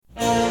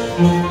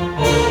Hello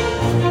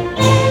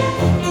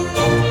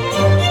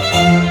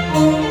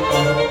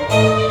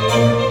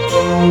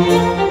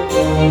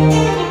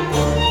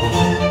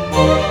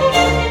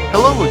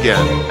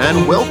again,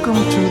 and welcome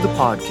to the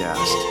podcast.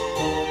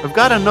 I've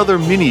got another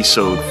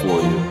mini-sode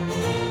for you.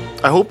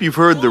 I hope you've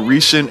heard the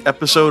recent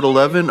episode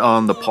 11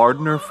 on the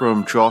Pardoner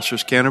from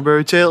Chaucer's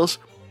Canterbury Tales.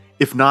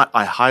 If not,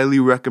 I highly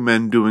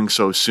recommend doing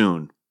so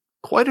soon.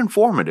 Quite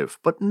informative,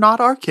 but not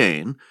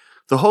arcane.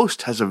 The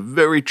host has a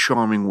very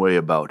charming way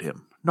about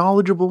him.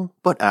 Knowledgeable,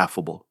 but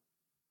affable.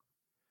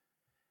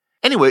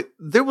 Anyway,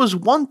 there was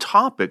one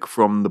topic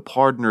from the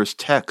Pardoner's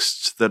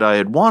texts that I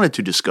had wanted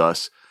to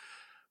discuss,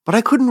 but I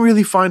couldn't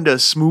really find a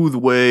smooth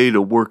way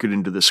to work it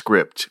into the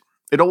script.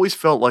 It always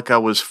felt like I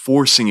was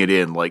forcing it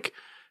in, like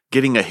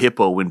getting a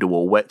hippo into a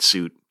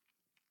wetsuit.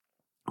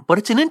 But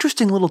it's an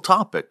interesting little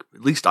topic,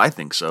 at least I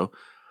think so.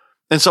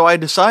 And so I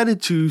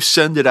decided to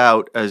send it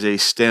out as a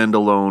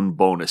standalone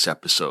bonus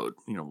episode.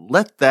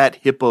 Let that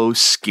hippo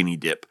skinny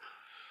dip.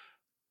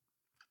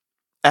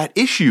 At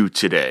issue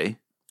today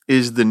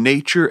is the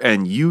nature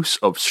and use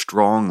of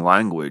strong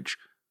language,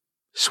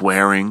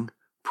 swearing,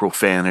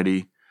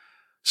 profanity.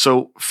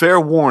 So, fair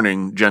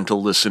warning, gentle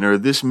listener,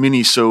 this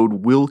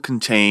mini-sode will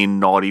contain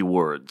naughty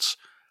words.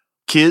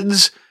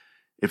 Kids,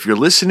 if you're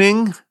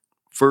listening,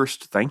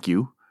 first, thank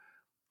you.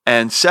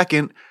 And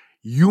second,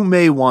 you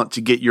may want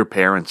to get your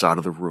parents out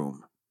of the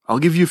room. I'll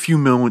give you a few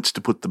moments to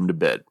put them to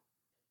bed.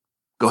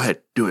 Go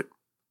ahead, do it.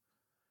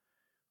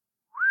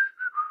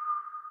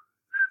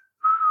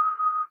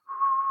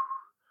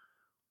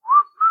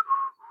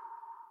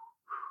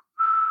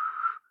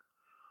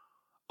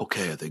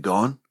 Okay, are they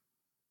gone?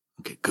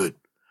 Okay, good.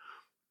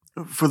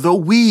 For though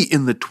we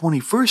in the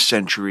 21st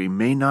century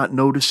may not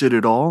notice it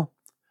at all,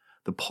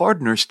 the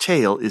Pardoner's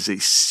tale is a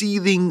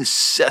seething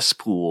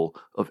cesspool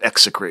of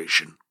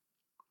execration.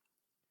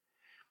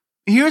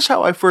 Here's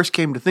how I first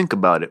came to think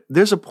about it.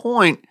 There's a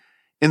point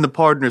in the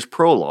Pardoner's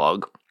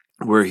prologue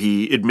where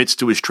he admits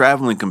to his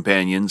traveling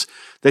companions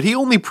that he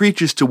only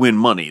preaches to win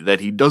money, that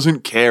he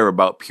doesn't care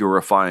about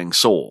purifying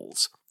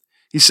souls.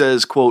 He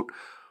says, quote,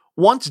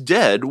 "Once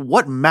dead,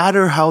 what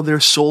matter how their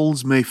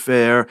souls may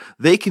fare?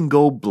 They can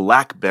go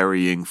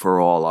blackberrying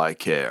for all I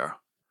care."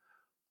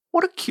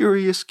 What a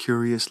curious,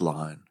 curious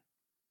line.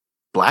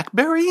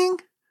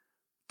 Blackberrying?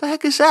 The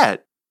heck is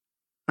that?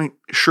 I mean,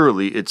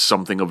 surely it's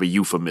something of a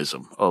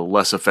euphemism, a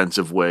less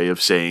offensive way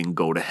of saying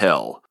go to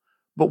hell.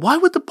 But why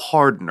would the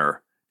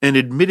Pardoner, an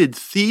admitted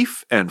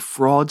thief and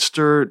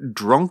fraudster,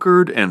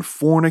 drunkard and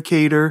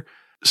fornicator,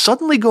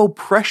 suddenly go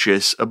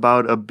precious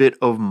about a bit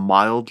of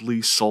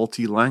mildly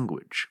salty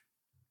language?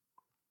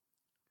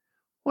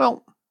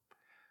 Well,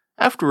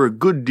 after a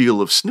good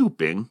deal of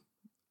snooping,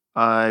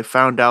 I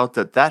found out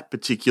that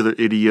particular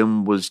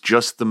idiom was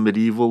just the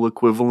medieval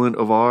equivalent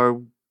of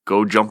our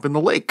go jump in the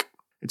lake.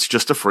 It's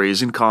just a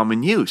phrase in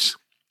common use.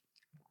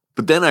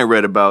 But then I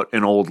read about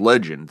an old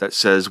legend that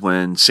says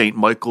when St.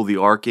 Michael the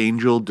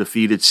Archangel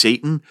defeated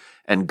Satan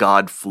and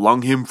God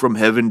flung him from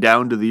heaven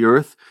down to the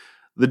earth,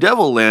 the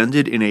devil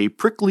landed in a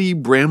prickly,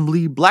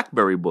 brambly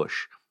blackberry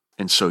bush.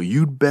 And so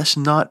you'd best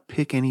not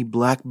pick any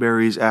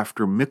blackberries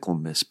after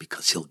Michaelmas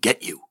because he'll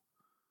get you.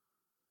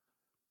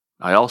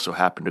 I also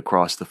happened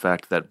across the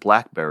fact that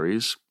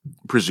blackberries,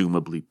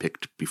 presumably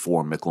picked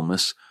before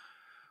Michaelmas,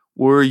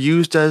 were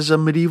used as a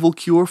medieval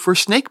cure for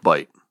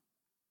snakebite.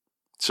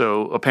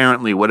 So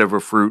apparently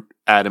whatever fruit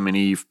Adam and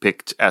Eve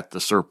picked at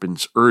the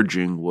serpent's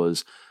urging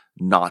was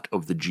not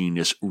of the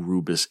genus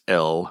Rubus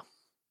L.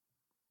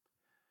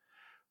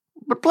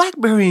 But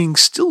blackberrying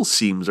still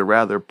seems a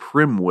rather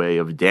prim way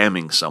of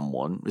damning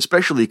someone,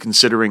 especially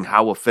considering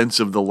how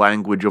offensive the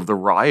language of the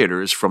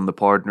rioters from the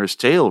Pardoner's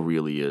tale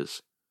really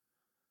is.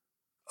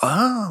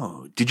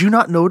 Oh, did you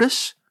not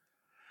notice?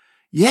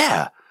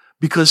 Yeah,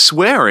 because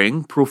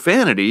swearing,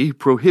 profanity,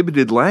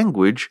 prohibited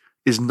language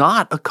is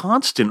not a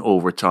constant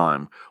over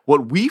time.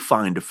 What we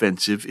find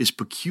offensive is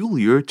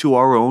peculiar to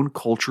our own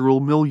cultural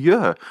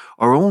milieu,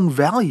 our own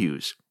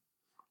values.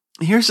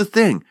 Here's the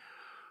thing.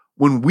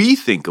 When we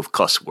think of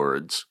cuss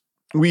words,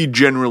 we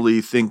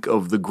generally think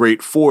of the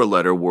great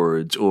four-letter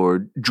words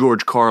or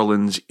George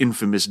Carlin's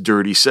infamous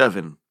Dirty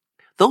Seven.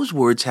 Those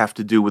words have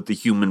to do with the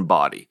human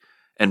body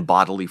and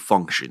bodily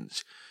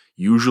functions,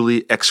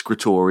 usually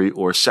excretory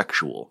or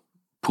sexual,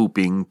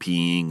 pooping,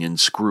 peeing, and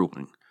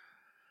screwing.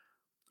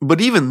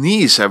 But even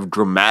these have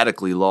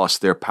dramatically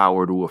lost their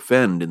power to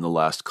offend in the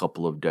last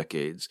couple of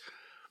decades.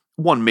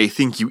 One may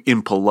think you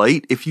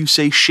impolite if you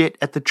say shit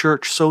at the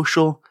church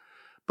social,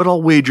 but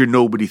I'll wager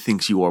nobody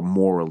thinks you are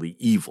morally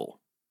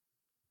evil.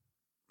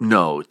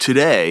 No,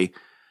 today,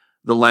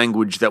 the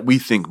language that we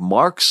think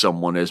marks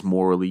someone as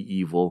morally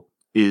evil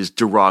is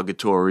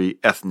derogatory,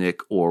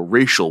 ethnic, or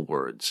racial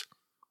words.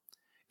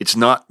 It's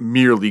not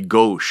merely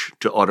gauche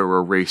to utter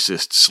a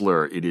racist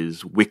slur, it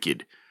is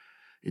wicked.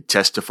 It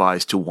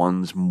testifies to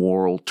one's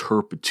moral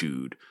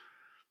turpitude.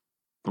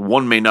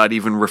 One may not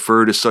even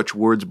refer to such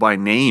words by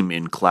name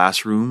in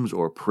classrooms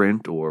or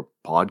print or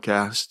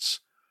podcasts.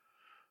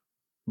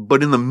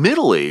 But in the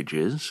Middle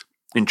Ages,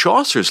 in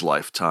Chaucer's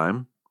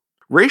lifetime,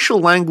 Racial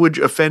language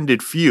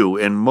offended few,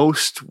 and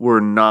most were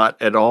not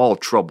at all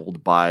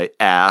troubled by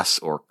ass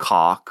or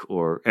cock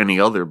or any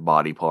other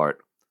body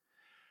part.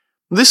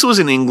 This was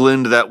an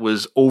England that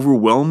was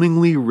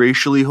overwhelmingly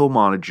racially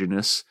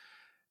homogeneous,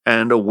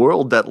 and a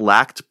world that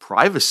lacked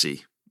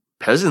privacy.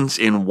 Peasants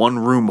in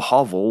one-room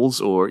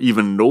hovels, or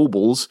even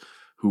nobles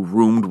who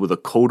roomed with a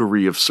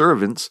coterie of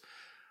servants,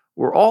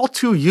 were all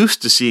too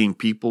used to seeing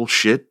people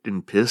shit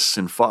and piss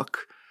and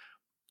fuck.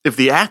 If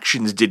the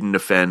actions didn't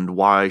offend,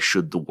 why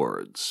should the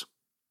words?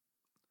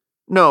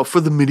 No,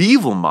 for the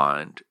medieval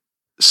mind,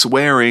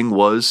 swearing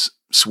was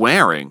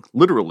swearing,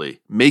 literally,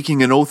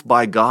 making an oath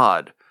by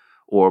God,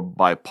 or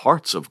by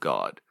parts of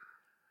God.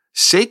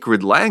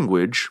 Sacred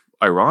language,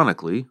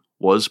 ironically,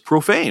 was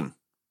profane.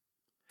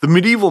 The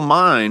medieval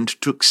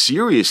mind took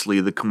seriously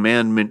the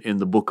commandment in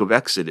the book of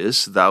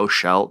Exodus, "Thou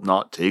shalt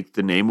not take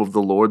the name of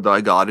the Lord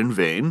thy God in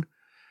vain."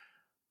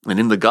 And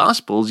in the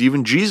Gospels,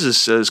 even Jesus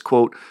says,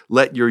 quote,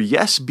 "Let your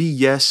yes be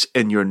yes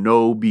and your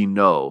no be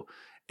no.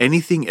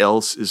 Anything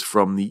else is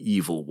from the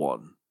evil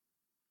one."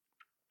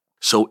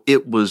 So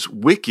it was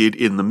wicked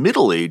in the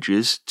Middle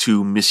Ages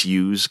to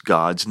misuse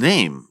God's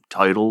name,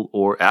 title,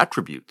 or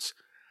attributes.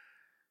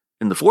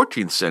 In the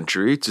 14th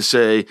century, to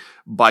say,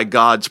 "by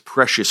God's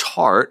precious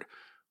heart,"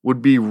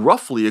 would be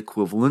roughly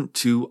equivalent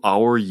to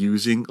our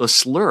using a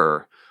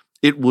slur.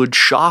 It would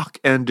shock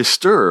and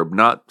disturb,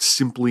 not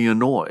simply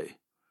annoy.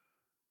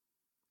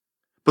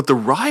 But the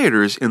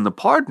rioters in the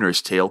Pardoner's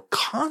Tale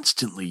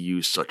constantly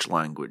use such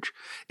language.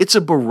 It's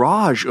a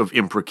barrage of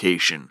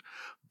imprecation.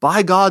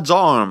 By God's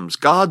arms,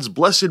 God's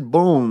blessed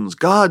bones,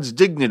 God's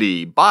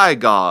dignity, by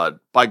God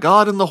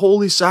in the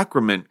Holy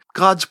Sacrament,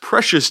 God's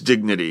precious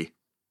dignity.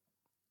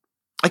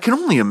 I can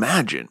only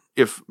imagine,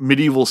 if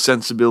medieval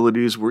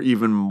sensibilities were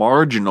even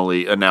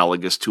marginally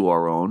analogous to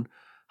our own,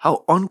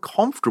 how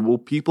uncomfortable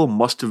people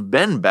must have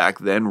been back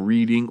then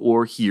reading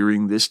or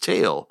hearing this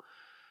tale.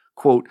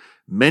 Quote,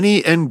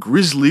 "Many and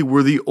grisly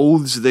were the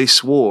oaths they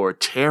swore,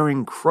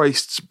 tearing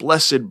Christ's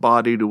blessed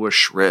body to a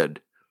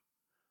shred."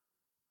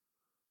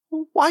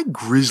 Why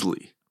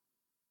grisly?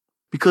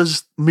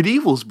 Because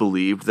medievals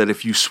believed that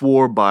if you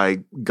swore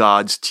by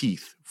God's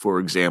teeth, for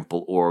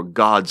example, or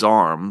God's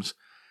arms,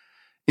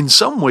 in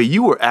some way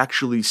you were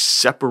actually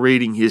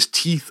separating his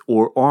teeth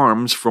or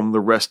arms from the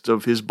rest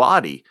of his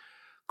body,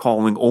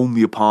 calling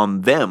only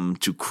upon them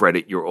to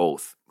credit your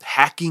oath,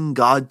 hacking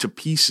God to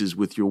pieces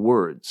with your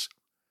words.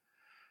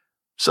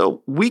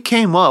 So we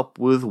came up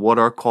with what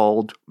are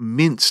called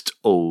minced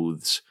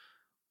oaths.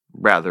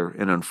 Rather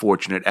an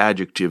unfortunate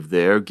adjective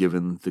there,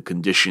 given the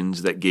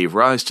conditions that gave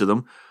rise to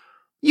them.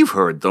 You've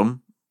heard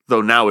them,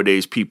 though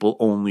nowadays people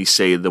only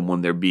say them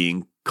when they're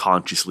being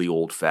consciously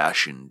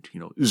old-fashioned.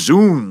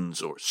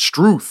 Zoons or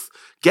struth,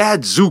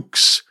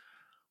 gadzooks.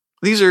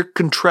 These are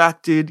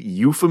contracted,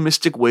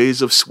 euphemistic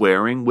ways of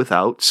swearing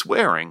without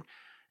swearing,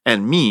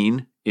 and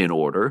mean, in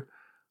order,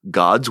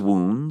 God's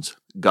wounds,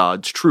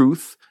 God's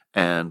truth,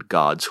 and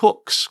God's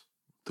hooks,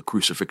 the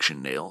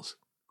crucifixion nails.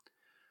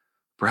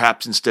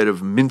 Perhaps instead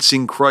of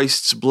mincing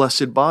Christ's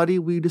blessed body,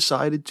 we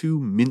decided to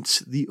mince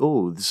the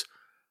oaths.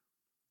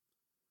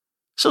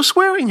 So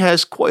swearing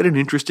has quite an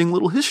interesting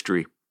little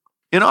history.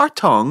 In our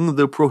tongue,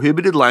 the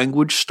prohibited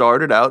language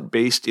started out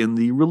based in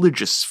the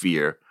religious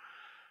sphere.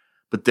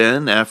 But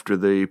then, after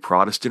the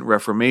Protestant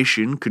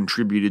Reformation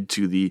contributed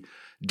to the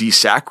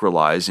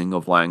desacralizing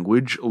of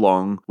language,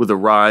 along with a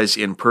rise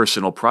in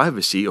personal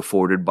privacy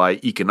afforded by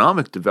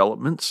economic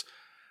developments,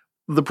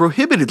 the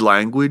prohibited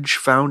language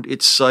found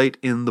its site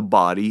in the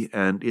body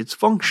and its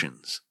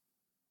functions.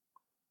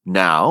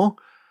 Now,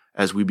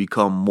 as we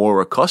become more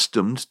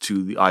accustomed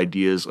to the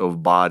ideas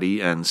of body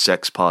and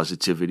sex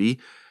positivity,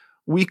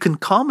 we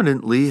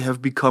concomitantly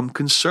have become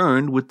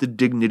concerned with the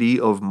dignity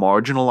of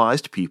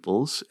marginalized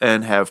peoples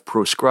and have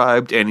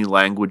proscribed any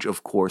language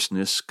of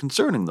coarseness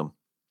concerning them.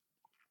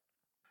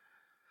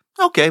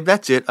 Okay,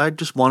 that's it. I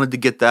just wanted to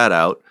get that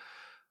out.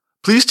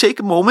 Please take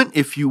a moment,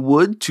 if you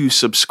would, to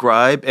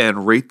subscribe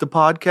and rate the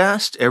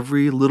podcast.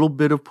 Every little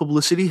bit of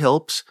publicity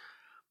helps.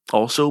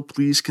 Also,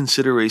 please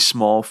consider a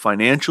small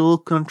financial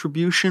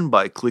contribution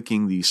by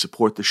clicking the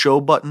Support the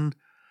Show button.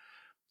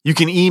 You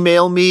can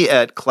email me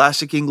at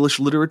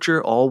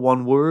classicenglishLiterature, all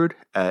one word,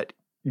 at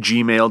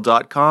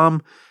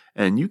gmail.com,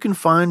 and you can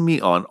find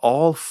me on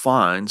all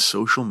fine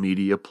social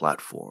media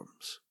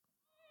platforms.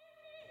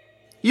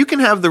 You can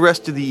have the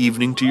rest of the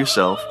evening to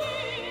yourself.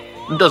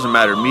 It doesn't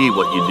matter to me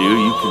what you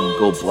do. You can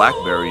go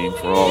Blackberrying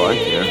for all I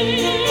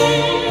care.